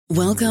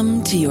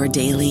Welcome to your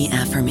daily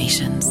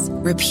affirmations.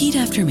 Repeat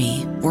after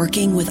me.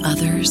 Working with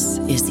others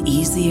is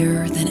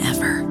easier than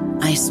ever.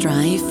 I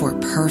strive for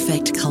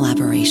perfect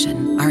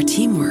collaboration. Our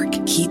teamwork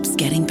keeps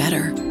getting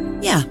better.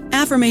 Yeah,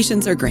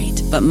 affirmations are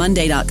great, but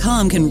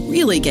Monday.com can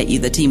really get you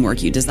the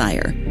teamwork you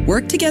desire.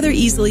 Work together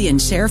easily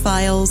and share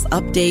files,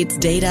 updates,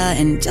 data,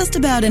 and just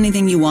about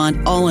anything you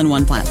want all in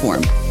one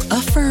platform.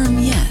 Affirm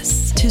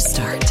yes to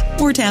start,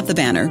 or tap the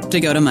banner to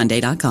go to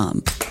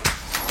Monday.com.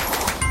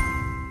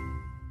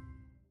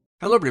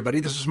 Hello, everybody.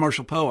 This is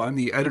Marshall Poe. I'm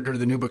the editor of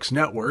the New Books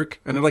Network,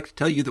 and I'd like to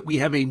tell you that we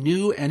have a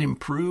new and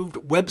improved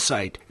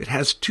website. It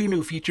has 2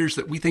 new features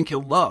that we think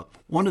you'll love.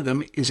 One of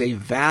them is a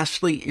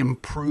vastly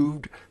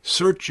improved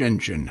search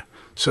engine,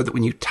 so that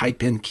when you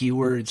type in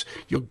keywords,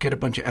 you'll get a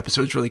bunch of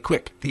episodes really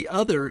quick. The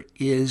other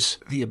is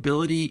the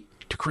ability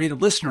to create a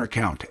listener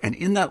account, and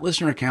in that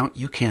listener account,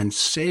 you can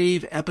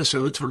save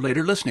episodes for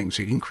later listening,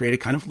 so you can create a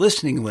kind of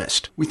listening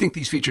list. We think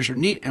these features are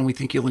neat, and we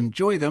think you'll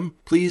enjoy them.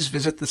 Please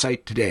visit the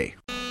site today.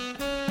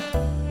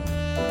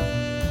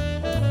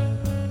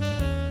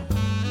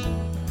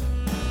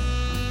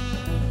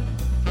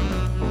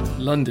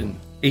 London,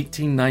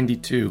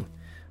 1892.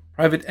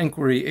 Private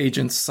Enquiry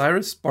agents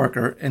Cyrus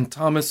Barker and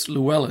Thomas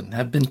Llewellyn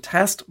have been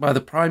tasked by the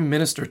Prime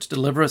Minister to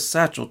deliver a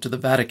satchel to the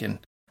Vatican.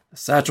 The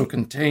satchel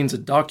contains a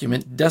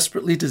document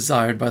desperately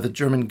desired by the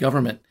German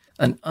government,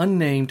 an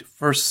unnamed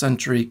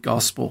first-century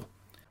gospel.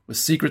 With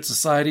secret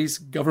societies,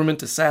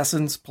 government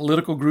assassins,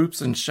 political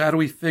groups, and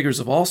shadowy figures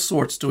of all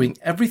sorts doing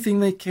everything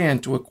they can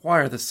to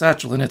acquire the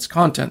satchel and its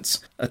contents,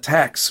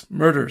 attacks,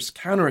 murders,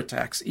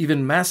 counterattacks,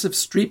 even massive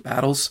street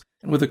battles,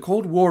 and with a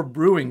Cold War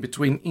brewing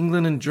between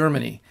England and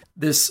Germany,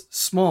 this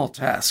small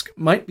task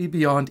might be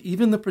beyond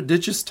even the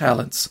prodigious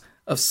talents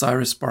of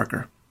Cyrus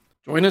Barker.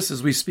 Join us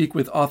as we speak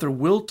with author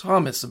Will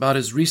Thomas about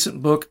his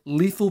recent book,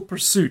 Lethal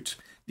Pursuit,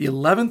 the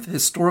 11th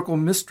historical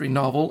mystery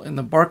novel in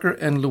the Barker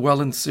and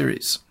Llewellyn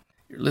series.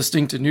 You're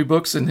listening to New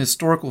Books in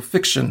Historical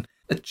Fiction,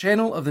 a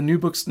channel of the New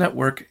Books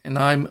Network, and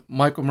I'm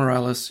Michael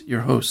Morales,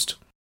 your host.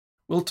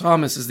 Will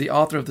Thomas is the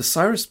author of the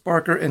Cyrus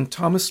Barker and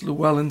Thomas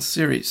Llewellyn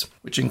series,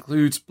 which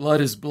includes Blood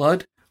is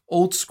Blood,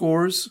 Old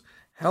Scores,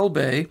 Hell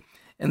Bay,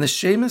 and the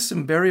Shamus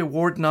and Barry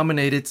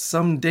Award-nominated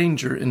Some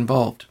Danger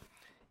Involved.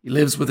 He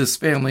lives with his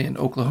family in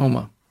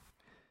Oklahoma.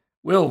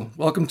 Will,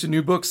 welcome to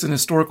New Books in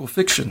Historical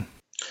Fiction.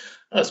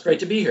 Oh, it's great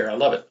to be here. I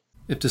love it.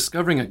 If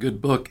discovering a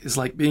good book is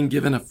like being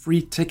given a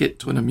free ticket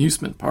to an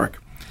amusement park,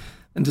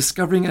 then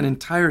discovering an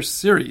entire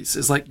series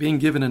is like being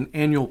given an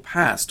annual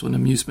pass to an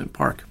amusement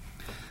park.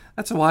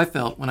 That's how I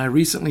felt when I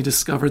recently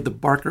discovered the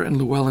Barker and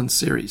Llewellyn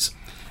series.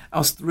 I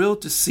was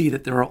thrilled to see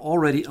that there are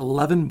already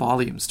 11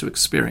 volumes to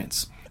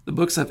experience. The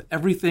books have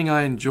everything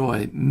I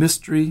enjoy: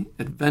 mystery,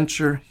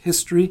 adventure,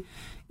 history,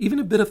 even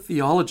a bit of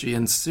theology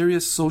and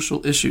serious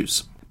social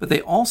issues. But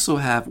they also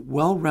have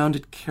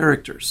well-rounded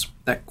characters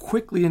that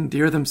quickly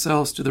endear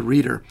themselves to the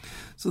reader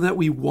so that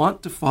we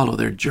want to follow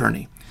their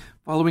journey,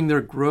 following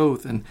their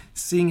growth and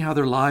seeing how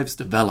their lives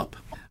develop.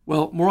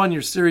 Well, more on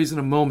your series in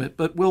a moment,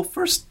 but Will,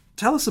 first,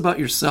 tell us about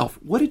yourself.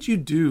 What did you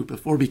do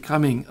before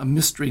becoming a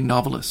mystery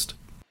novelist?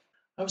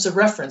 I was a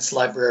reference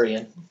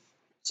librarian,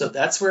 so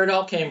that's where it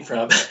all came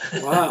from.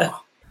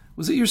 Wow.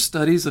 Was it your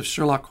studies of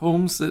Sherlock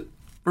Holmes that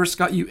first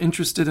got you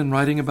interested in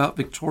writing about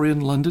Victorian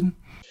London?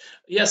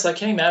 Yes, I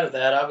came out of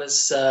that. I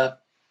was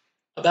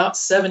about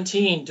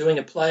 17 doing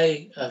a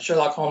play, a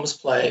Sherlock Holmes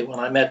play, when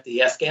I met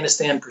the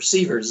Afghanistan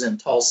Perceivers in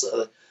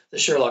Tulsa, the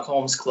Sherlock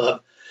Holmes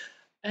Club.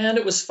 And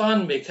it was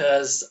fun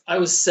because I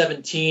was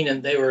 17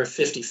 and they were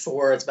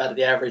 54. It's about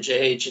the average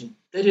age. And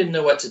they didn't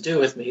know what to do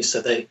with me.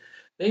 So they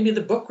made me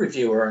the book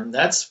reviewer. And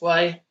that's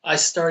why I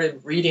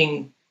started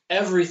reading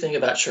everything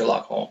about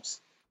Sherlock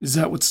Holmes. Is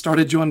that what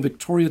started you on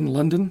Victorian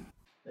London?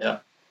 Yeah.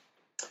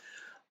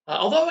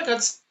 Although I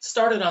got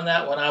started on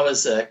that when I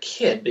was a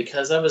kid,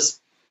 because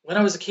when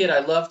I was a kid,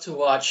 I loved to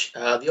watch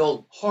the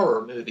old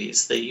horror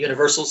movies, the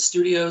Universal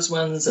Studios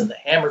ones and the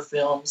Hammer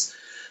films.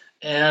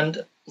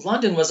 And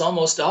London was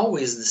almost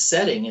always the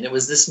setting, and it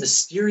was this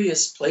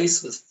mysterious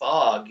place with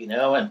fog,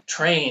 and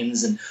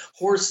trains and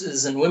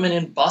horses and women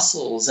in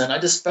bustles, and I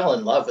just fell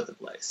in love with the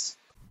place.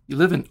 You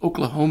live in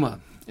Oklahoma.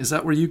 Is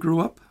that where you grew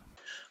up?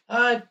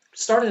 I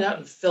started out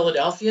in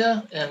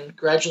Philadelphia and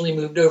gradually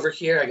moved over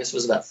here. I guess it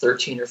was about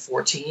 13 or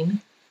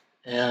 14,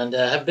 and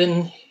have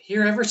been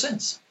here ever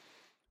since.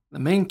 The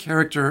main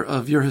character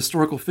of your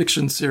historical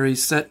fiction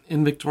series set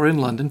in Victorian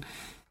London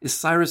is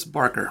Cyrus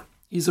Barker.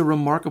 He's a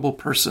remarkable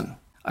person,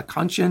 a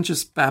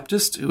conscientious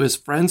Baptist who is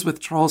friends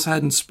with Charles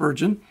Haddon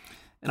Spurgeon,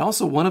 and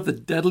also one of the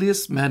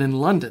deadliest men in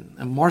London,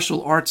 a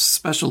martial arts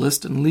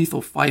specialist and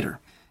lethal fighter.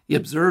 He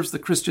observes the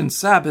Christian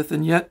Sabbath,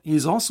 and yet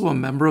he's also a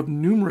member of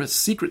numerous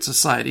secret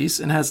societies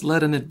and has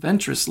led an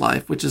adventurous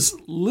life, which has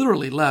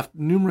literally left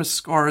numerous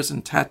scars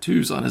and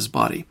tattoos on his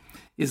body.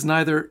 He has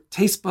neither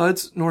taste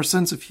buds nor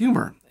sense of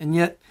humor, and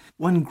yet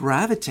one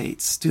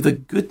gravitates to the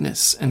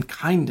goodness and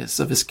kindness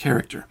of his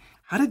character.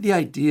 How did the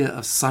idea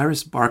of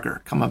Cyrus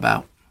Barker come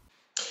about?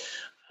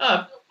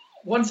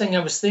 One thing I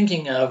was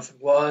thinking of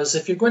was,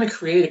 if you're going to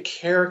create a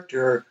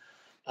character,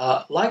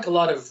 like a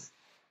lot of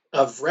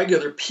of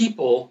regular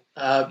people,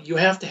 you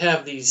have to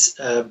have these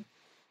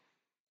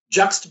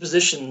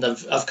juxtaposition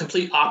of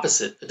complete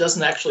opposite. It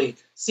doesn't actually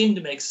seem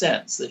to make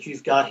sense that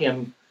you've got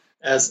him,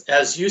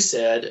 as you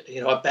said,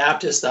 a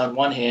Baptist on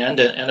one hand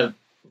and a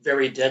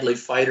very deadly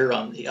fighter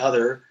on the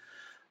other.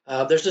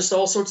 There's just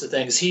all sorts of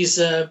things.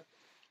 He's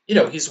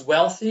he's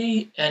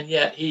wealthy, and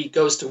yet he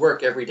goes to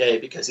work every day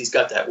because he's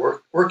got that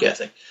work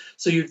ethic.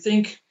 So you'd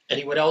think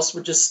anyone else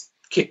would just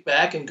kick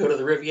back and go to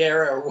the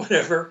Riviera or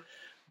whatever,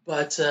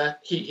 but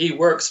he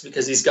works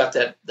because he's got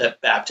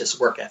that Baptist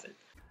work ethic.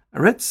 I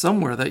read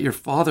somewhere that your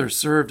father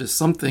served as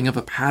something of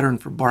a pattern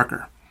for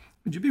Barker.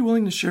 Would you be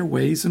willing to share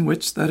ways in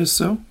which that is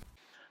so?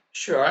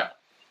 Sure.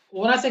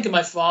 When I think of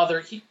my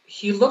father,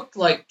 he looked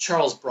like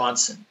Charles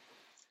Bronson.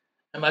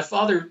 And my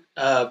father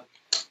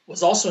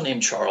was also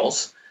named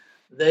Charles.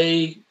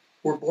 They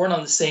were born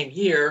on the same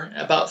year,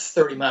 about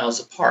 30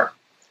 miles apart.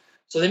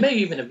 So they may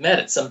even have met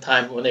at some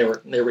time when they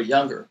were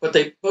younger. But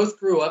they both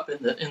grew up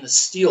in the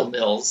steel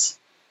mills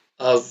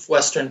of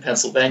Western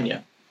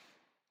Pennsylvania.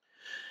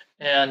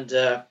 And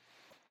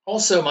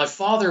also, my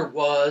father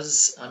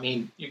was,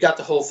 you got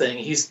the whole thing.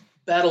 He's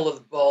Battle of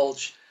the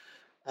Bulge,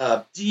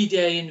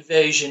 D-Day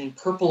invasion,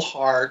 Purple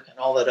Heart, and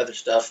all that other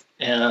stuff.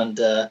 And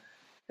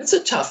it's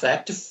a tough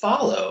act to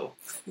follow.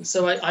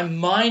 So I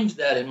mined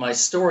that in my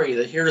story,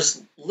 that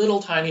here's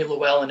little tiny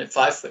Llewellyn at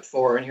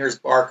 5'4", and here's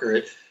Barker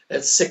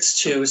at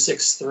 6'2",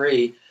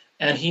 6'3",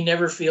 and he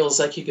never feels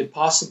like he could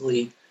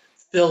possibly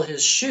fill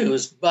his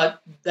shoes,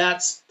 but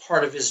that's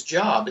part of his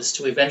job, is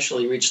to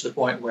eventually reach the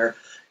point where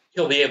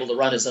he'll be able to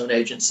run his own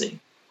agency.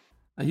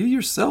 Now, you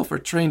yourself are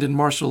trained in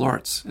martial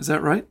arts, is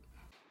that right?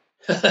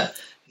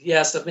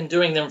 Yes, I've been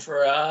doing them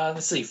for,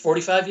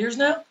 45 years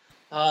now.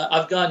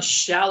 I've gone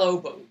shallow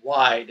but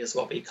wide, is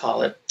what we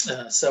call it.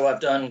 So I've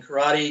done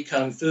karate,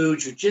 kung fu,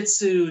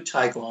 jiu-jitsu,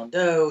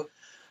 taekwondo,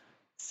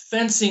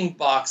 fencing,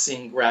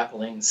 boxing,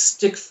 grappling,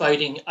 stick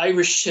fighting,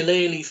 Irish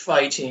shillelagh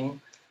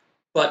fighting.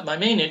 But my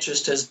main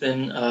interest has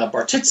been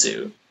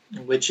Bartitsu,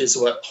 which is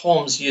what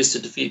Holmes used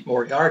to defeat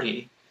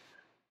Moriarty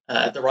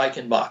at the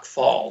Reichenbach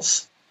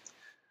Falls.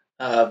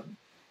 That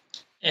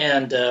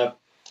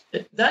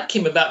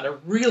came about in a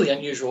really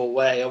unusual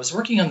way. I was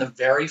working on the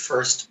very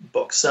first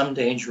book, Some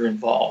Danger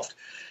Involved,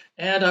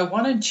 and I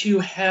wanted to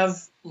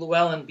have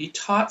Llewellyn be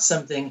taught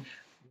something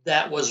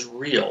that was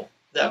real,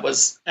 that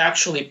was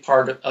actually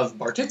part of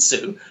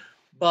Bartitsu,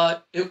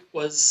 but the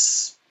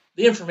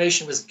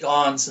information was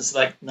gone since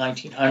like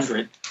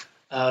 1900.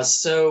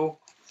 So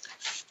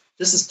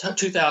this is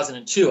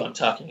 2002 I'm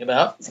talking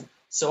about.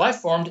 So I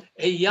formed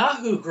a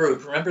Yahoo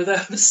group. Remember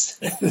those?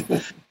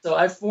 So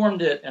I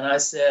formed it, and I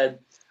said,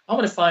 I'm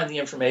going to find the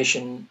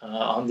information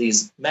on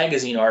these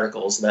magazine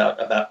articles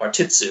about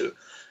Bartitsu.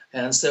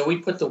 And so we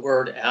put the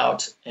word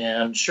out,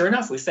 and sure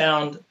enough, we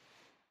found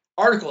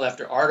article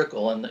after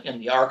article in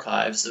the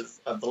archives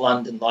of the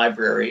London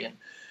Library,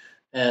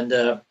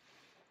 and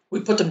we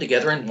put them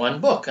together in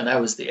one book, and I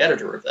was the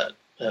editor of that.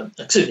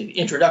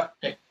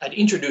 I'd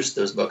introduced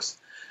those books.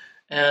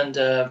 And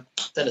then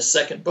a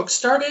second book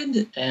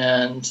started,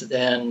 and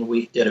then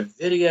we did a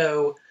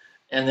video,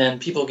 and then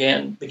people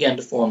began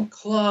to form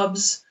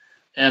clubs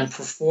and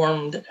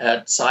performed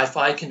at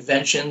sci-fi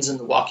conventions and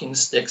the walking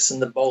sticks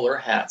and the bowler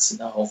hats and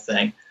the whole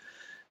thing.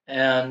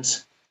 And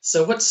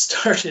so what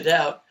started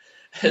out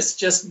as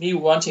just me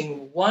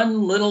wanting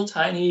one little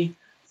tiny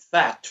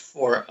fact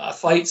for a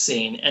fight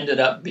scene ended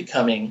up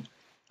becoming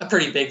a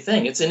pretty big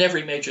thing. It's in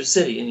every major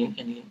city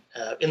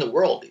in the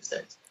world these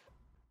days.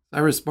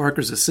 Cyrus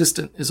Barker's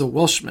assistant is a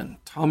Welshman,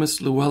 Thomas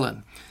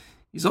Llewellyn.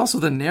 He's also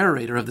the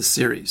narrator of the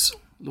series.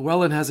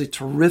 Llewellyn has a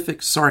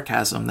terrific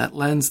sarcasm that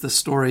lends the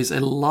stories a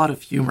lot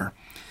of humor.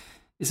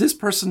 Is his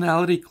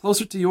personality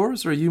closer to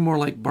yours, or are you more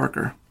like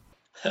Barker?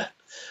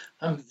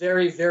 I'm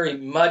very, very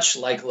much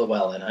like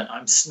Llewellyn.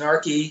 I'm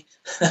snarky.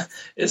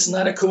 It's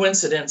not a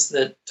coincidence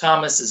that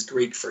Thomas is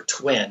Greek for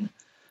twin.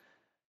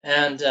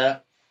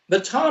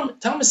 But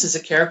Thomas is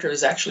a character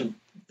who's actually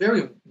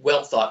very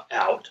well thought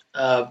out.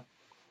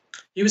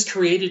 He was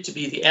created to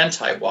be the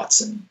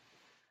anti-Watson.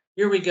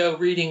 Here we go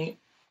reading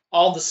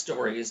all the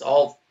stories,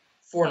 all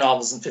 4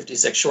 novels and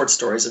 56 short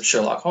stories of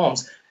Sherlock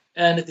Holmes,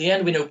 and at the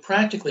end we know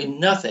practically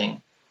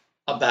nothing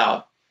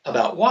about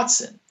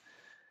Watson.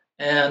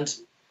 And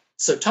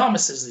so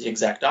Thomas is the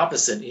exact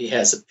opposite. He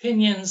has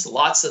opinions,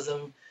 lots of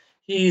them.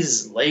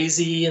 He's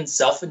lazy and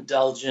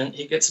self-indulgent.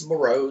 He gets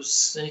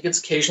morose, and he gets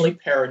occasionally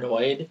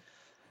paranoid.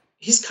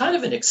 He's kind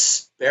of an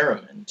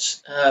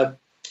experiment.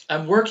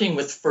 I'm working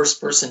with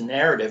first-person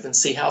narrative and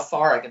see how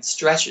far I can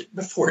stretch it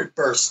before it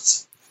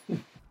bursts.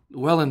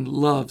 Llewellyn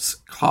loves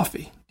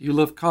coffee. Do you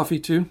love coffee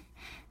too?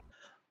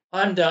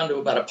 I'm down to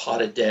about a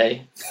pot a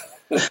day,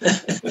 but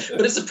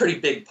it's a pretty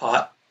big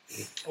pot.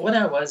 When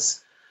I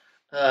was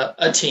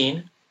a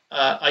teen,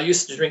 I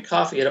used to drink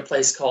coffee at a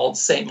place called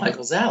St.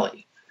 Michael's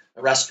Alley,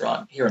 a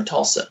restaurant here in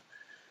Tulsa,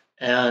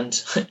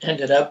 and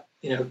ended up,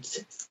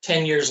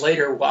 10 years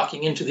later,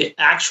 walking into the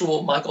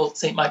actual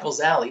St. Michael's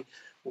Alley,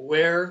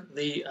 where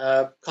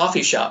the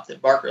coffee shop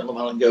that Barker and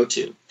Llewellyn go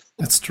to.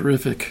 That's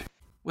terrific.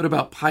 What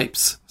about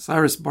pipes?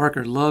 Cyrus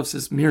Barker loves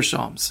his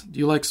meerschaums. Do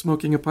you like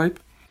smoking a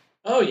pipe?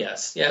 Oh,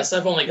 yes. Yes,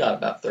 I've only got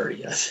about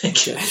 30, I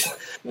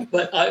think.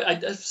 But I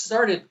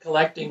started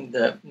collecting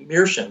the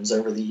meerschaums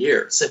over the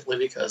years simply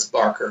because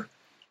Barker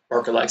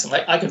likes them.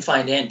 I can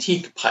find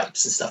antique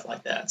pipes and stuff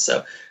like that.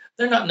 So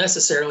they're not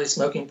necessarily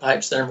smoking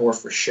pipes. They're more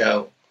for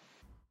show.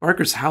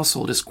 Barker's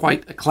household is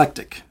quite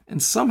eclectic,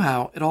 and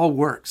somehow it all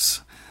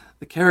works.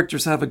 The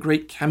characters have a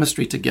great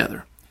chemistry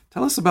together.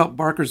 Tell us about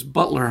Barker's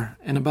butler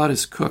and about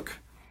his cook.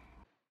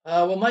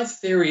 Well, my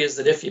theory is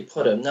that if you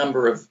put a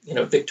number of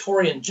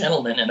Victorian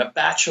gentlemen in a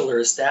bachelor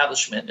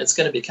establishment, it's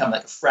going to become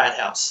like a frat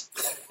house.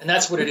 And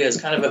that's what it is,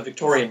 kind of a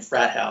Victorian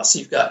frat house.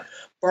 You've got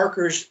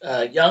Barker's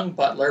young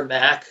butler,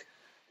 Mac,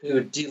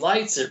 who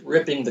delights at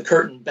ripping the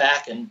curtain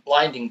back and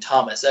blinding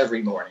Thomas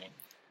every morning.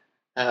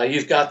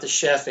 You've got the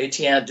chef,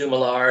 Etienne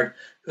Dumoulard,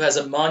 who has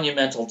a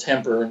monumental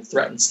temper and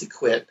threatens to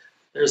quit.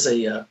 There's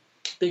a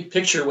big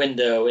picture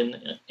window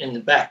in the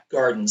back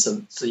garden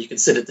so you can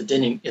sit at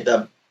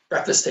the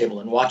breakfast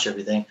table and watch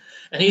everything.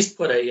 And he's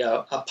put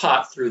a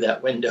pot through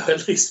that window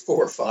at least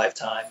 4 or 5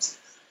 times.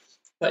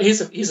 But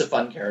he's a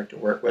fun character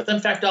to work with. In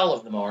fact, all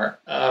of them are.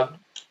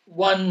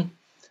 One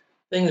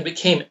thing that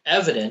became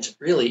evident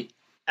really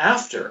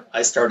after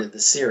I started the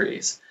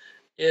series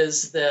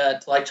is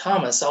that, like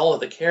Thomas, all of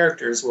the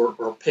characters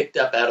were picked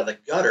up out of the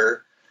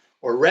gutter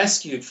or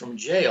rescued from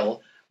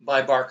jail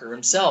by Barker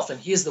himself. And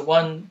he's the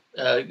one,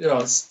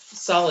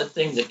 solid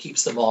thing that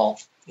keeps them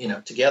all,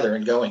 together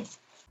and going.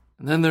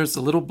 And then there's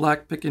the little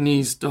black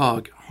Pekingese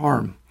dog,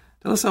 Harm.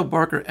 Tell us how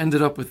Barker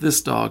ended up with this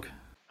dog.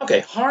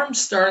 Okay, Harm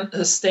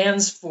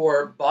stands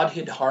for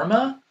Bodhid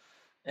Harma,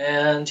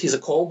 and he's a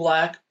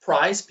coal-black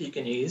prize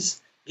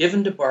Pekingese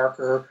given to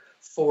Barker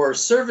for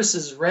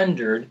services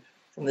rendered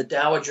from the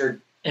Dowager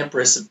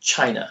Empress of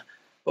China.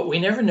 But we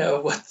never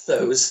know what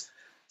those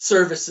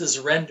services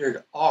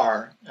rendered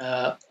are,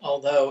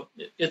 although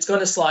it's going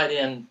to slide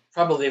in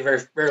probably very,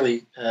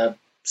 fairly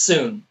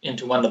soon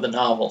into one of the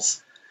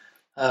novels.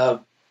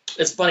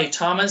 It's funny,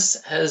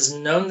 Thomas has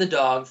known the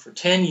dog for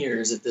 10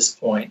 years at this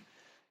point,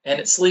 and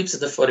it sleeps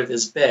at the foot of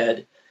his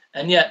bed,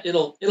 and yet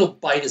it'll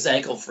bite his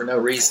ankle for no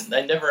reason.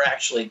 They never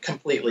actually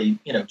completely,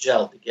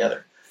 gel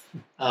together.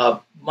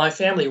 My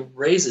family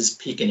raises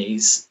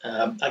Pekingese.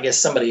 I guess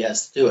somebody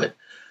has to do it.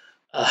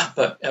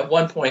 But at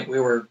one point we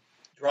were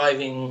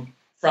driving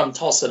from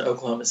Tulsa to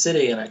Oklahoma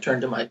City, and I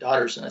turned to my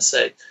daughters and I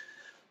said,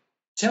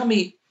 tell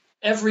me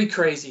every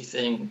crazy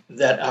thing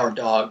that our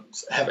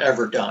dogs have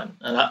ever done,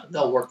 and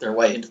they'll work their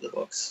way into the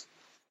books.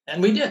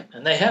 And we did,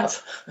 and they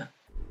have.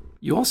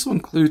 You also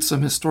include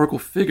some historical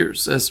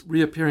figures as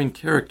reappearing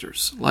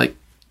characters, like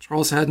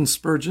Charles Haddon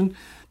Spurgeon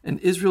and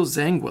Israel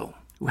Zangwill,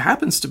 who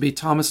happens to be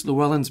Thomas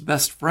Llewellyn's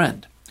best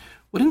friend.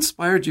 What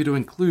inspired you to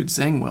include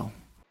Zangwill?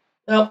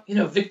 Well,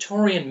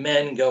 Victorian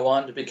men go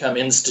on to become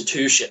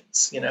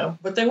institutions,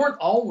 but they weren't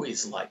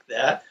always like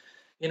that.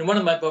 In one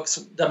of my books,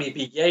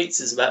 W.B. Yeats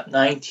is about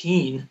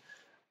 19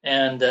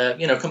 and,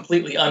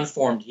 completely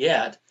unformed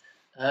yet.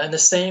 And the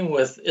same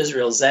with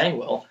Israel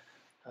Zangwill.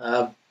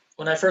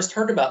 When I first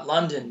heard about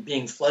London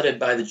being flooded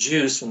by the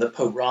Jews from the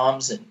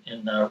pogroms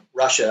in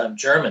Russia and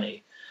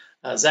Germany,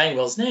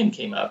 Zangwill's name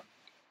came up.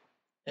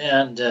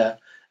 And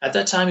at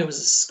that time, he was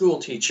a school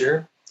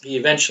teacher. He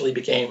eventually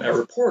became a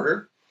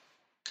reporter,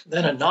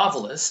 then a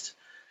novelist,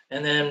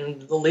 and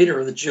then the leader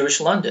of the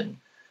Jewish London.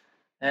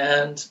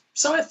 And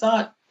so I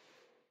thought,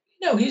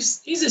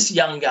 he's this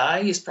young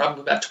guy. He's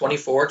probably about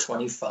 24,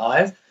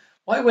 25.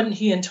 Why wouldn't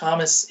he and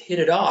Thomas hit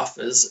it off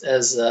as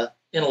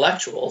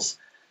intellectuals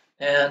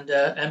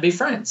and be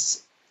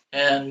friends?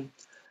 And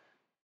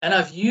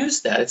I've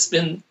used that. It's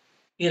been,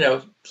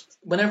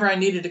 whenever I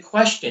needed a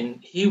question,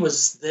 he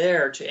was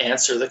there to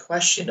answer the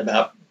question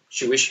about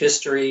Jewish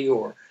history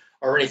or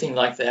anything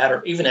like that,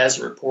 or even as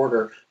a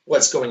reporter,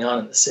 what's going on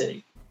in the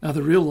city. Now,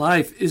 the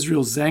real-life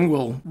Israel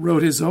Zangwill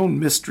wrote his own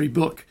mystery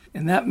book,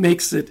 and that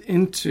makes it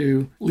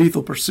into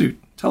Lethal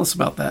Pursuit. Tell us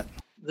about that.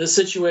 The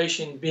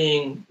situation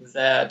being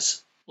that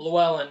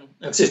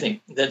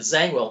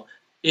Zangwill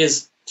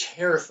is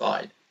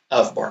terrified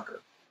of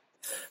Barker.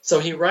 So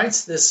he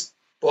writes this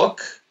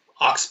book,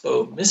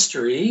 Oxbow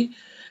Mystery,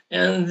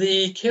 and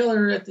the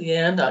killer at the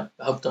end, I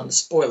hope don't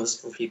spoil this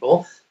for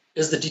people,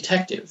 is the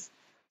detective.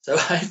 So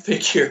I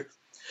figure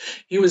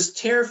he was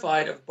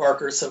terrified of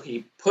Barker, so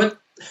he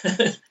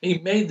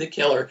made the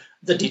killer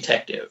the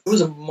detective. It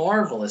was a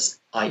marvelous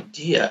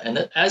idea,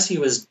 and as he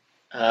was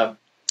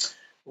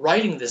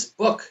writing this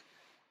book,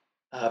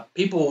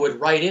 people would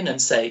write in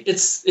and say,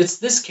 it's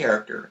this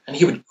character, and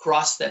he would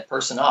cross that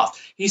person off.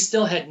 He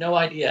still had no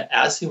idea,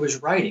 as he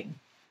was writing,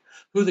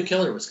 who the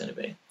killer was going to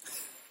be.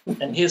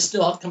 And he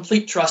still had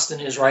complete trust in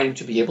his writing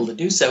to be able to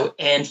do so,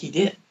 and he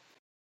did.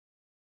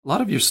 A lot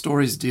of your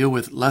stories deal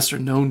with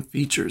lesser-known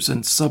features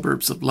and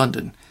suburbs of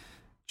London.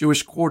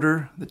 Jewish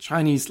Quarter, the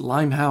Chinese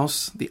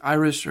Limehouse, the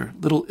Irish, or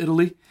Little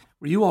Italy.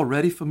 Were you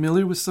already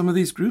familiar with some of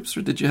these groups,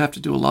 or did you have to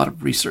do a lot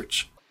of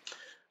research?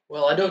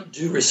 Well, I don't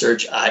do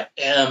research. I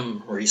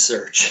am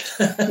research.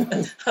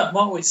 I'm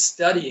always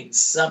studying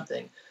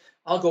something.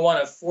 I'll go on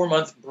a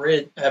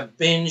 4-month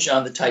binge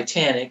on the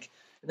Titanic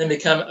and then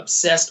become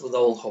obsessed with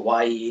old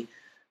Hawaii.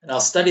 And I'll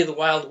study the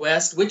Wild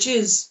West, which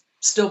is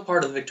still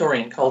part of the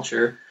Victorian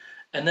culture.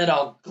 And then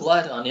I'll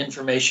glut on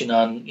information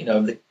on,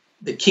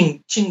 the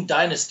Qing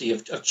dynasty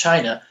of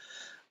China.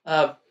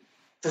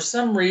 For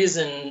some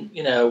reason,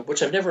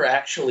 which I've never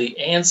actually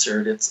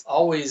answered, it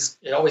always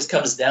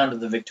comes down to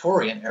the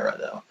Victorian era,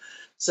 though.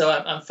 So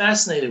I'm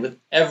fascinated with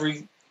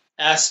every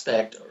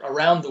aspect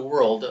around the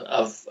world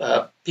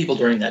of people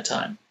during that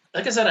time.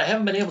 Like I said, I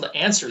haven't been able to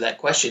answer that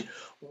question.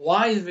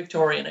 Why the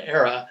Victorian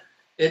era?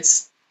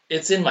 It's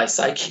in my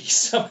psyche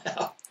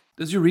somehow.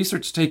 Does your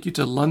research take you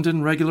to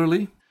London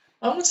regularly?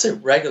 I won't say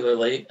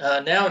regularly.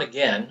 Now and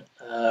again.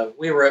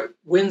 We were at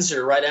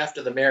Windsor right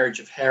after the marriage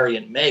of Harry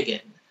and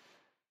Meghan,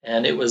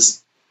 and it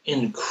was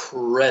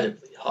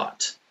incredibly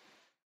hot.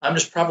 I'm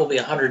just probably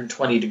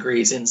 120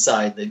 degrees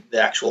inside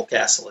the actual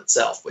castle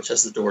itself, which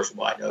has the doors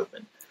wide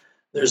open.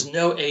 There's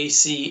no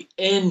AC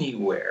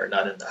anywhere,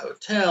 not in the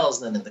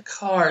hotels, not in the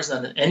cars,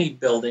 not in any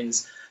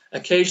buildings.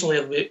 Occasionally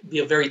it'll be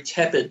a very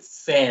tepid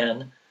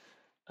fan,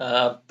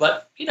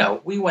 but,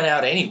 we went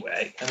out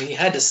anyway. I mean, you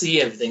had to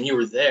see everything. You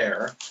were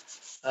there,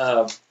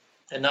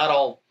 and not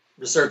all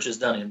research is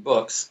done in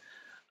books.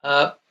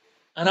 And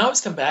I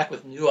always come back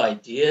with new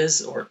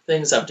ideas or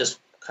things I've just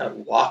kind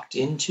of walked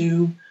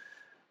into.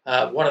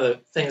 One of the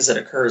things that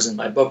occurs in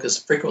my book is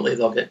frequently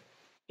they'll get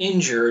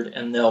injured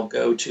and they'll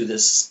go to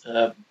this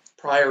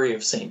Priory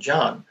of St.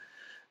 John,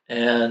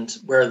 and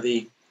where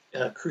the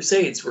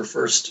Crusades were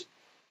first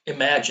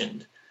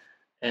imagined.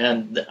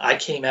 And I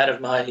came out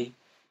of my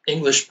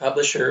English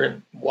publisher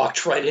and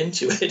walked right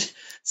into it.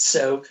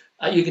 So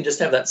you can just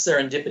have that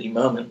serendipity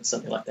moment when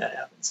something like that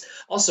happens.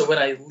 Also, when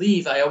I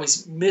leave, I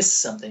always miss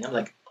something. I'm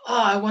like,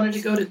 I wanted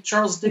to go to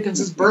Charles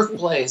Dickens'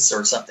 birthplace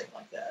or something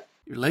like that.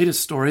 Your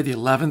latest story, the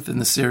 11th in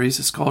the series,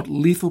 is called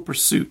Lethal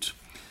Pursuit.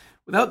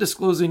 Without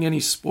disclosing any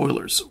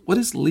spoilers, what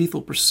is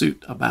Lethal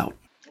Pursuit about?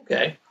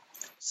 Okay.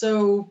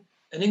 So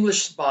an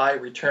English spy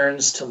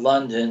returns to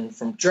London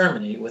from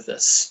Germany with a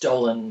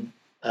stolen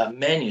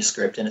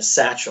manuscript in a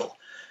satchel.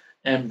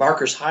 And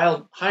Barker's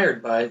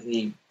hired by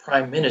the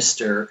Prime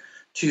Minister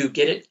to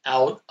get it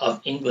out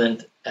of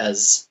England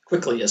as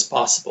quickly as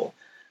possible,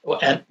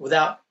 and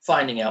without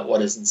finding out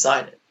what is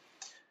inside it.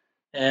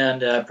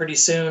 And pretty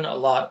soon, a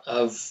lot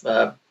of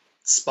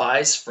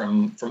spies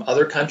from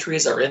other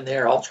countries are in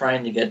there, all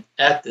trying to get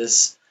at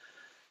this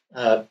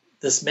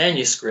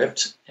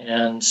manuscript.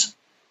 And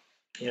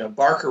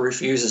Barker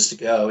refuses to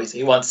go.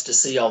 He wants to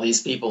see all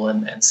these people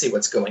and see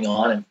what's going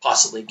on, and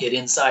possibly get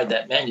inside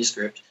that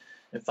manuscript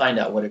and find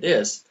out what it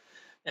is.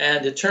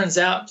 And it turns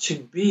out to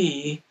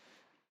be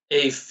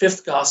a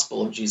fifth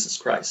gospel of Jesus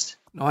Christ.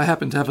 Now, I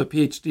happen to have a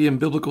PhD in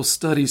biblical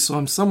studies, so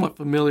I'm somewhat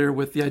familiar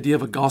with the idea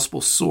of a gospel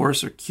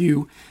source or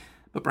Q,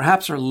 but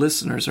perhaps our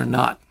listeners are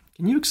not.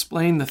 Can you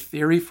explain the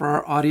theory for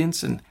our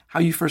audience and how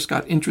you first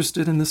got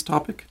interested in this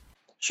topic?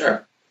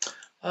 Sure.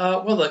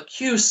 Well, the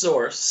Q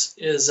source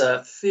is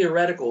a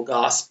theoretical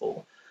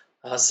gospel.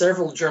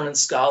 Several German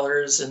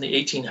scholars in the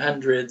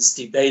 1800s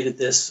debated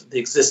the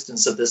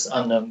existence of this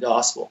unknown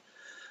gospel.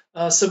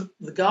 So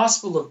the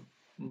Gospel of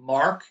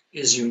Mark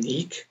is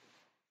unique,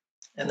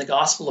 and the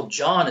Gospel of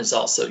John is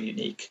also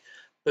unique.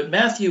 But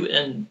Matthew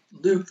and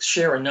Luke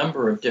share a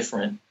number of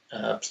different,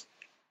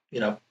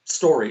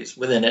 stories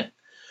within it,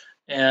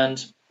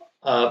 and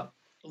at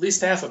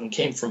least half of them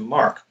came from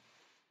Mark.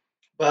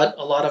 But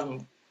a lot of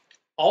them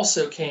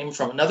also came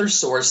from another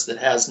source that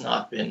has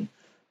not been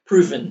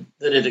proven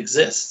that it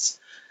exists.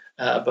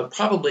 But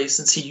probably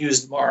since he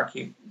used Mark,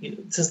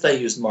 since they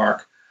used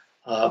Mark,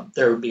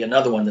 there would be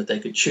another one that they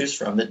could choose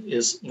from that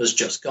was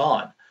just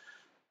gone.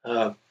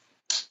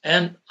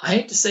 And I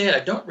hate to say it,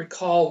 I don't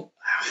recall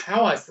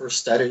how I first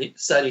studied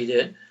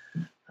it,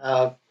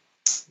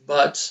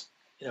 but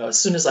as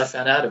soon as I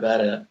found out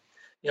about it,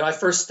 I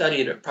first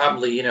studied it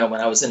probably when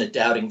I was in a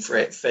doubting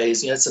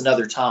phase. It's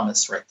another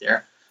Thomas right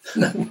there.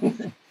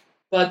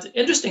 But the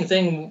interesting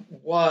thing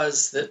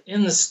was that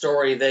in the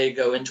story they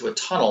go into a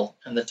tunnel,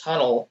 and the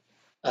tunnel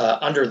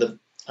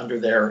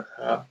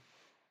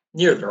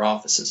near their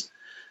offices,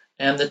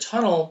 and the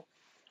tunnel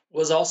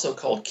was also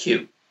called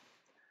Q.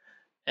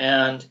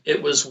 And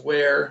it was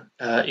where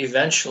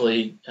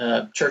eventually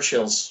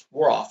Churchill's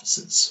war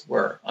offices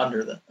were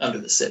under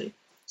the city.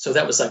 So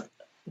that was like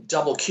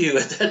double Q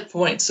at that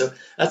point. So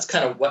that's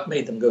kind of what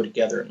made them go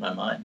together in my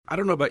mind. I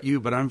don't know about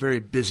you, but I'm very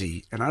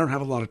busy and I don't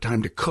have a lot of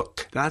time to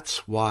cook.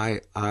 That's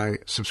why I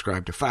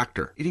subscribe to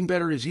Factor. Eating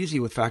better is easy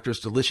with Factor's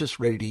delicious,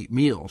 ready-to-eat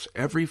meals.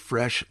 Every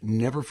fresh,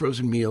 never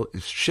frozen meal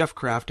is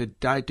chef-crafted,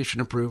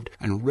 dietitian approved,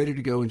 and ready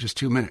to go in just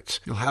 2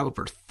 minutes. You'll have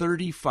over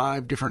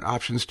 35 different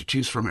options to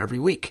choose from every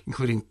week,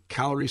 including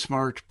Calorie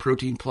Smart,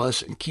 Protein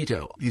Plus, and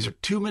Keto. These are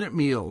 2-minute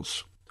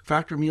meals.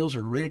 Factor meals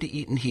are ready to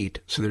eat and heat,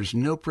 so there's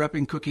no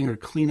prepping, cooking, or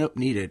cleanup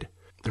needed.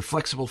 They're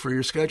flexible for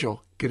your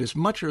schedule. Get as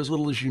much or as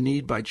little as you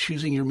need by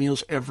choosing your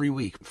meals every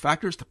week.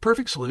 Factor is the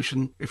perfect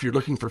solution if you're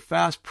looking for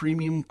fast,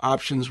 premium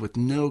options with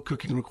no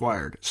cooking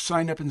required.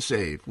 Sign up and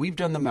save. We've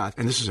done the math,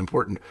 and this is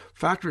important.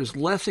 Factor is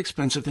less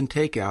expensive than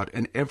takeout,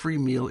 and every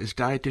meal is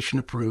dietitian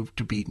approved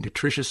to be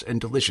nutritious and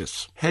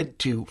delicious. Head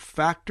to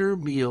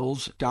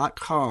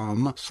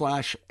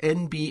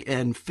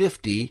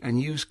factormeals.com/NBN50 and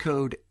use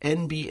code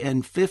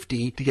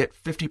NBN50 to get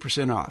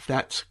 50% off.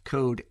 That's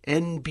code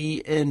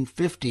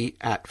NBN50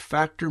 at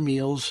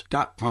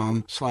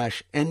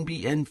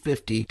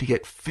factormeals.com/NBN50 to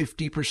get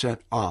 50%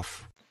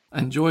 off. I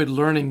enjoyed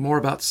learning more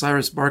about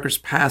Cyrus Barker's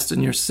past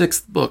in your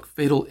 6th book,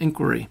 Fatal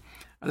Inquiry.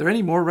 Are there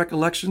any more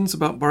recollections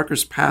about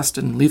Barker's past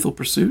in Lethal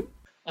Pursuit?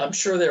 I'm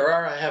sure there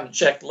are. I haven't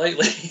checked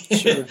lately.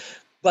 Sure.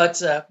 But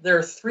there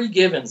are 3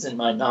 givens in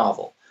my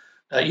novel,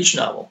 each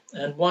novel.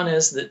 And one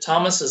is that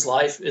Thomas's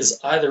life is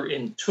either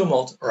in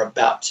tumult or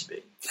about to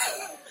be.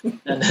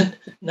 And then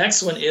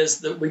next one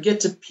is that we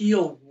get to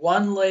peel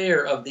one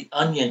layer of the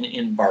onion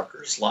in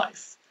Barker's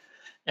life.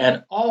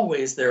 And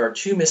always there are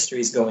 2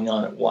 mysteries going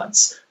on at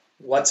once.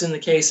 What's in the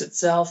case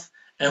itself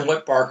and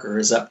what Barker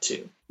is up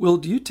to. Will,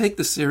 do you take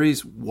the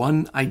series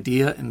one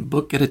idea and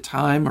book at a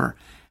time, or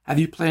have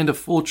you planned a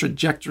full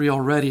trajectory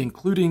already,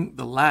 including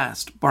the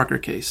last Barker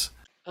case?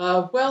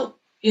 Well,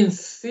 in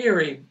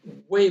theory,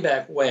 way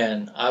back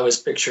when, I was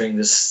picturing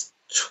this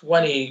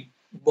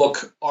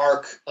 20-book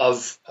arc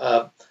of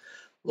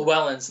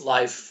Llewellyn's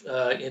life,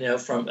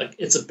 from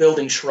it's a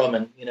building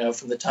Shrumman,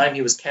 from the time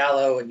he was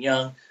callow and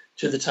young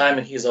to the time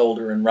when he's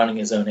older and running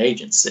his own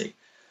agency.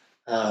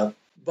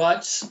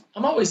 But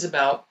I'm always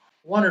about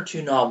 1 or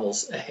 2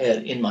 novels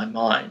ahead in my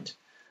mind.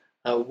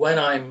 When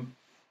I'm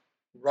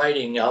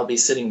writing, I'll be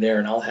sitting there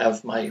and I'll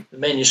have the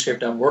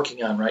manuscript I'm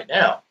working on right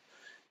now.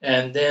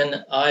 And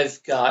then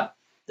I've got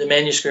the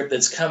manuscript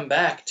that's come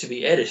back to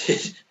be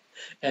edited.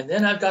 And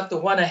then I've got the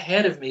one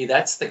ahead of me.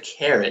 That's the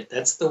carrot.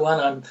 That's the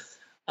one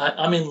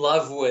I'm in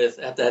love with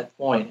at that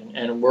point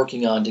and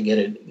working on to get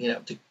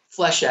it, to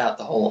flesh out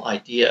the whole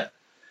idea.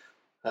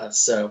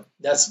 So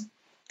that's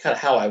kind of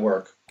how I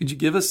work. Could you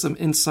give us some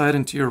insight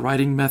into your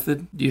writing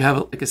method? Do you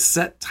have a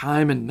set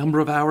time and number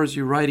of hours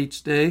you write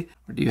each day?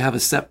 Or do you have a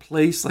set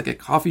place like a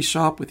coffee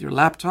shop with your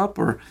laptop?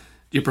 Or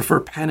do you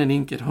prefer pen and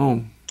ink at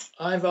home?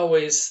 I've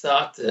always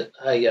thought that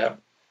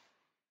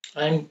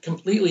I'm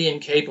completely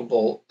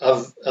incapable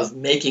of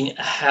making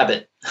a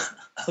habit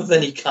of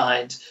any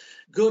kind,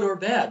 good or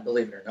bad,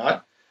 believe it or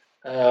not.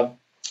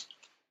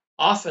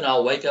 Often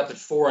I'll wake up at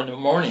 4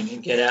 a.m.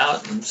 and get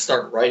out and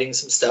start writing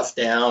some stuff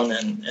down,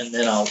 and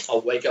then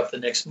I'll wake up the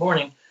next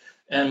morning,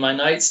 and my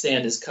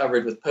nightstand is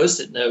covered with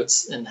Post-it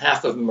notes, and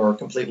half of them are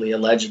completely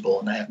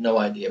illegible, and I have no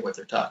idea what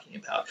they're talking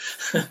about.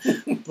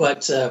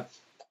 But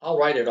I'll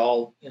write it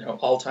all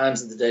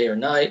times of the day or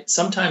night.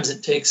 Sometimes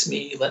it takes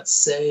me, let's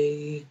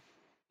say,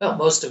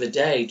 most of a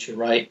day to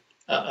write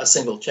a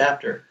single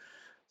chapter.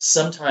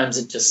 Sometimes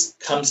it just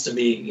comes to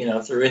me,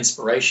 through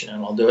inspiration,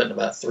 and I'll do it in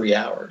about 3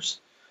 hours.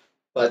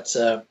 But,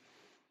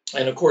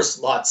 and of course,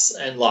 lots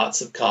and lots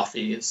of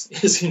coffee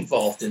is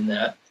involved in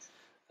that.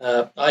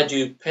 I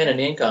do pen and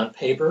ink on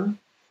paper,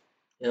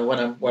 when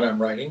I'm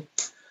writing,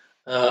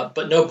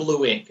 but no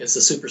blue ink. It's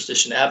a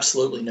superstition.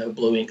 Absolutely no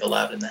blue ink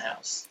allowed in the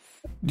house.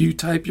 Do you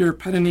type your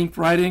pen and ink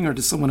writing, or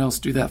does someone else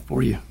do that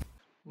for you?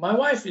 My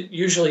wife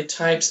usually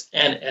types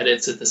and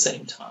edits at the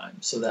same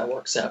time, so that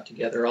works out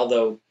together.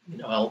 Although,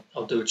 I'll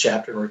do a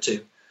chapter or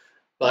 2,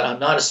 but I'm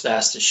not as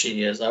fast as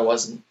she is. I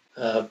wasn't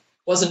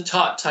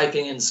taught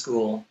typing in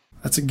school.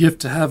 That's a gift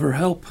to have her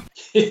help.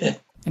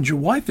 And your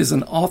wife is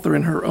an author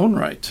in her own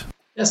right.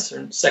 Yes,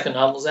 her 2nd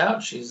novel's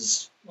out.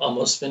 She's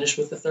almost finished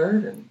with the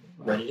 3rd and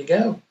ready to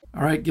go.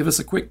 All right, give us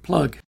a quick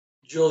plug.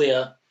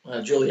 Julia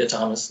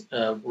Thomas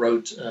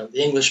wrote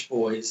The English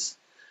Boys,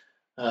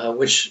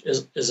 which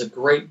is a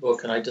great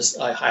book, and I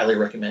highly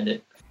recommend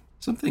it.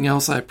 Something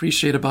else I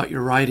appreciate about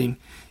your writing,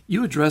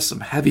 you address some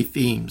heavy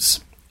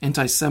themes: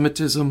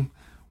 anti-Semitism,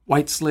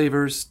 white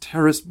slavers,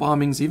 terrorist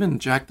bombings, even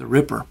Jack the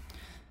Ripper,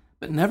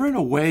 but never in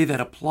a way that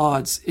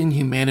applauds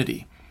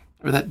inhumanity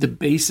or that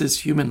debases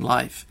human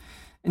life.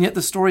 And yet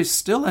the stories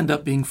still end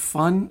up being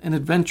fun and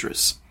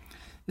adventurous.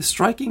 Is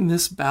striking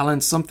this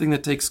balance something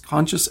that takes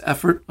conscious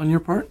effort on your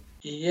part?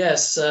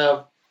 Yes.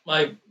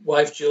 My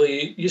wife,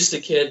 Julie, used to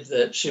kid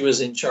that she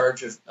was in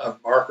charge of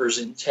Barker's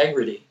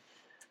integrity.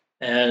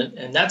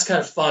 And that's kind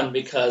of fun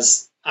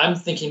because I'm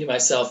thinking to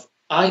myself,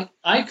 I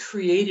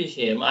created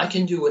him. I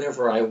can do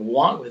whatever I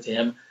want with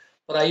him,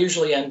 but I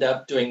usually end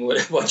up doing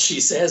what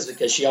she says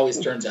because she always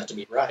turns out to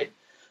be right.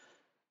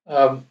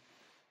 The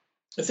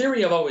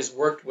theory I've always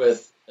worked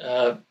with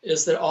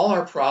is that all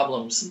our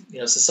problems,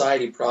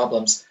 society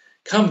problems,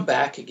 come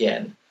back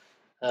again.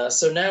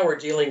 So now we're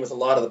dealing with a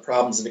lot of the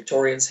problems the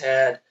Victorians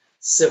had: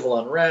 civil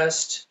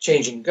unrest,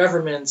 changing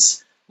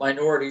governments,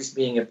 minorities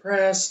being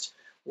oppressed,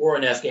 war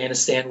in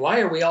Afghanistan. Why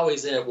are we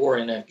always in a war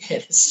in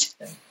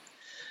Afghanistan?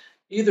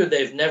 Either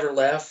they've never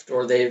left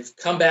or they've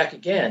come back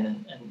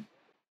again. And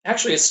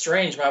actually, it's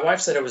strange. My wife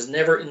said I was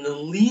never in the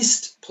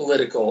least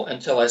political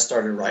until I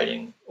started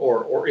writing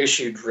or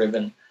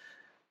issue-driven.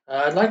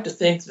 I'd like to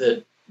think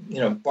that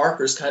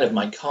Barker's kind of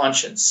my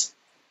conscience.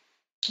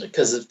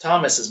 Because if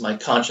Thomas is my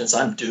conscience,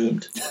 I'm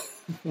doomed.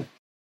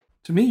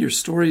 To me, your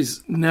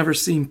stories never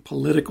seem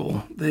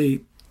political.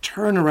 They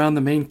turn around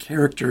the main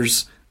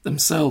characters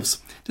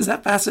themselves. Does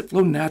that facet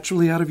flow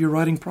naturally out of your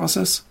writing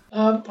process?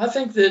 I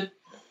think that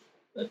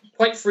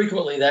quite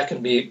frequently that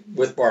can be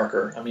with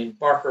Barker. I mean,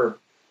 Barker,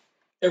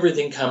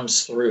 everything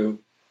comes through,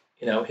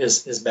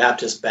 his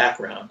Baptist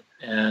background.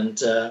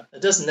 And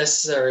it doesn't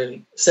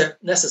necessarily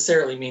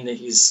mean that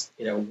he's,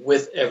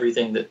 with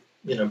everything that,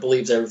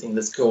 believes everything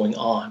that's going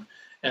on.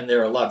 And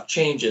there are a lot of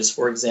changes.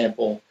 For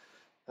example,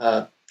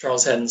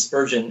 Charles Haddon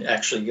Spurgeon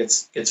actually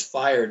gets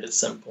fired at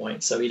some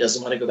point, so he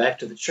doesn't want to go back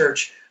to the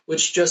church,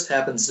 which just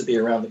happens to be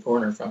around the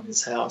corner from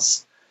his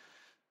house.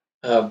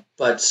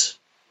 But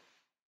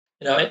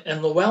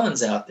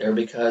Llewellyn's out there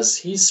because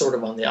he's sort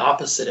of on the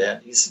opposite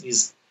end.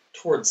 He's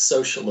towards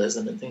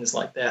socialism and things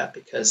like that,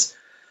 because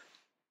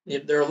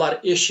there are a lot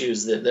of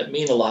issues that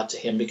mean a lot to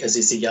him because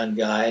he's a young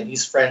guy and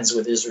he's friends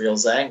with Israel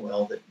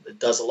Zangwill that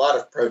does a lot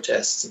of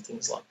protests and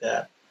things like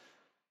that.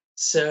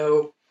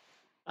 So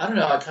I don't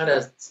know. I'm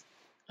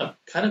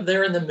kind of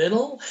there in the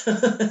middle.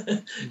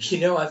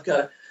 I've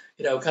got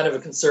kind of a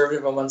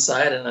conservative on one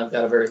side and I've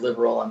got a very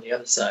liberal on the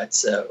other side.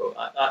 So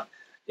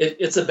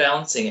it's a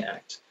balancing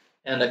act.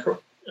 And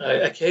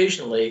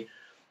occasionally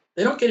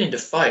they don't get into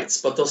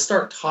fights, but they'll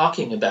start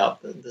talking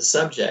about the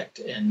subject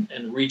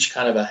and reach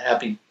kind of a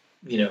happy,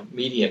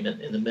 medium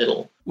in the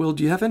middle. Will,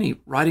 do you have any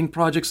writing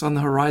projects on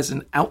the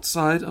horizon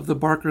outside of the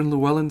Barker and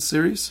Llewellyn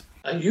series?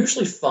 I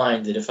usually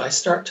find that if I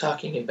start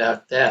talking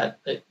about that,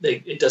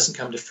 it doesn't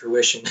come to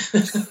fruition.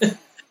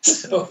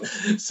 So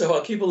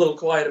I'll keep a little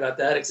quiet about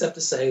that, except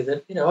to say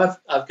that,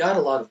 I've got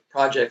a lot of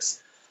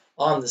projects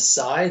on the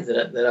side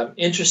that I'm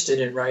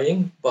interested in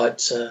writing,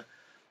 but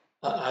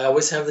I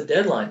always have the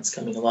deadlines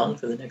coming along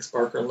for the next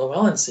Barker and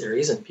Llewellyn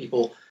series, and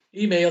people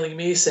emailing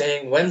me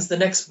saying, when's the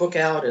next book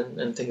out,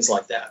 and things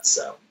like that.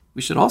 So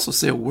we should also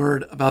say a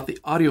word about the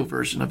audio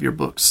version of your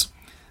books.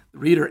 The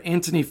reader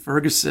Anthony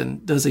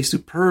Ferguson does a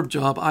superb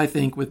job, I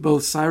think, with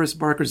both Cyrus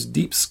Barker's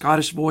deep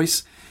Scottish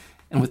voice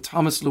and with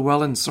Thomas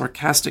Llewellyn's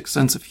sarcastic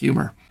sense of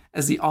humor.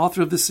 As the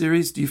author of the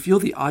series, do you feel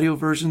the audio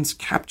versions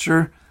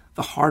capture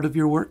the heart of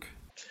your work?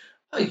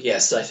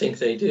 Yes, I think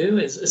they do.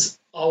 It's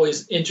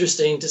always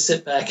interesting to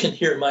sit back and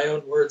hear my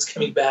own words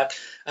coming back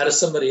out of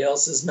somebody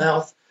else's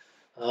mouth.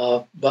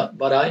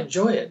 But I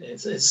enjoy it.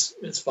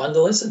 It's fun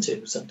to listen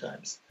to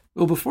sometimes.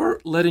 Well, before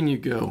letting you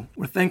go,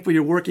 we're thankful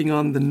you're working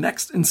on the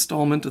next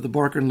installment of the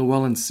Barker and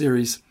Llewellyn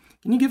series.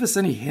 Can you give us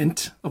any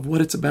hint of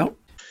what it's about?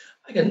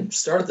 I can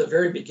start at the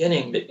very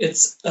beginning.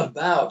 It's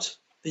about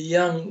the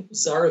young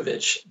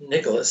Tsarevich,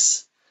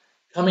 Nicholas,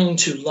 coming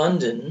to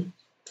London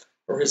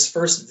for his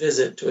first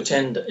visit to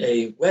attend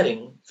a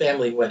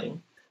family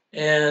wedding.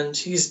 And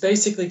he's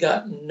basically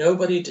got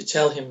nobody to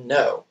tell him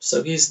no.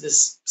 So he's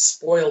this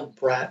spoiled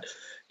brat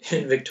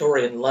in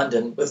Victorian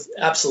London with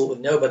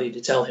absolutely nobody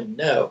to tell him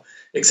no,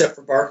 except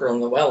for Barker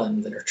and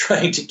Llewellyn that are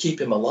trying to keep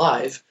him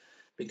alive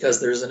because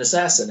there's an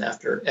assassin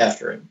after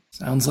him.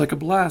 Sounds like a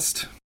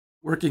blast.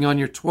 Working on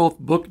your 12th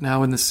book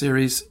now in the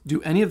series,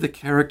 do any of the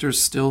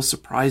characters still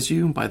surprise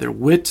you by their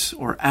wit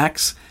or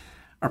acts?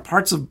 Are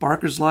parts of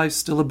Barker's life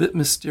still a bit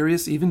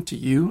mysterious even to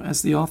you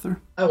as the author?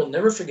 I will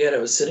never forget, I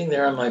was sitting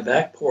there on my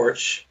back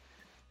porch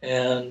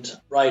and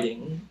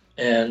writing,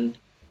 and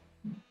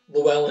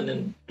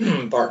Llewellyn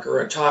and Barker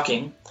are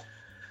talking,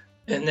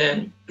 and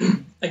then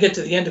I get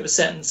to the end of a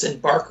sentence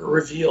and Barker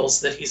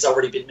reveals that he's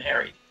already been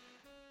married.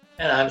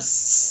 And I'm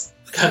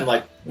kind of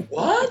like,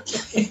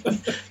 what?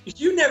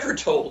 You never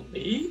told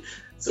me.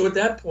 So at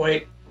that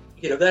point,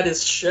 that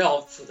is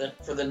shelved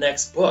for the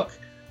next book.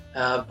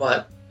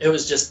 But it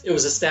was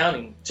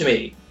astounding to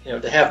me,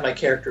 to have my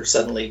character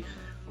suddenly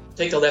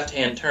take a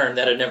left-hand turn.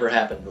 That had never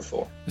happened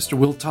before. Mr.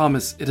 Will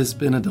Thomas, it has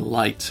been a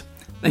delight.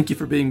 Thank you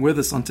for being with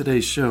us on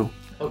today's show.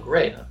 Oh,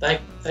 great.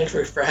 Thanks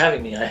for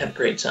having me. I had a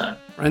great time.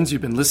 Friends,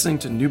 you've been listening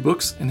to New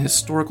Books in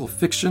Historical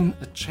Fiction,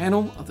 a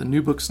channel of the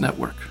New Books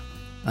Network.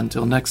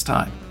 Until next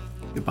time,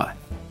 goodbye.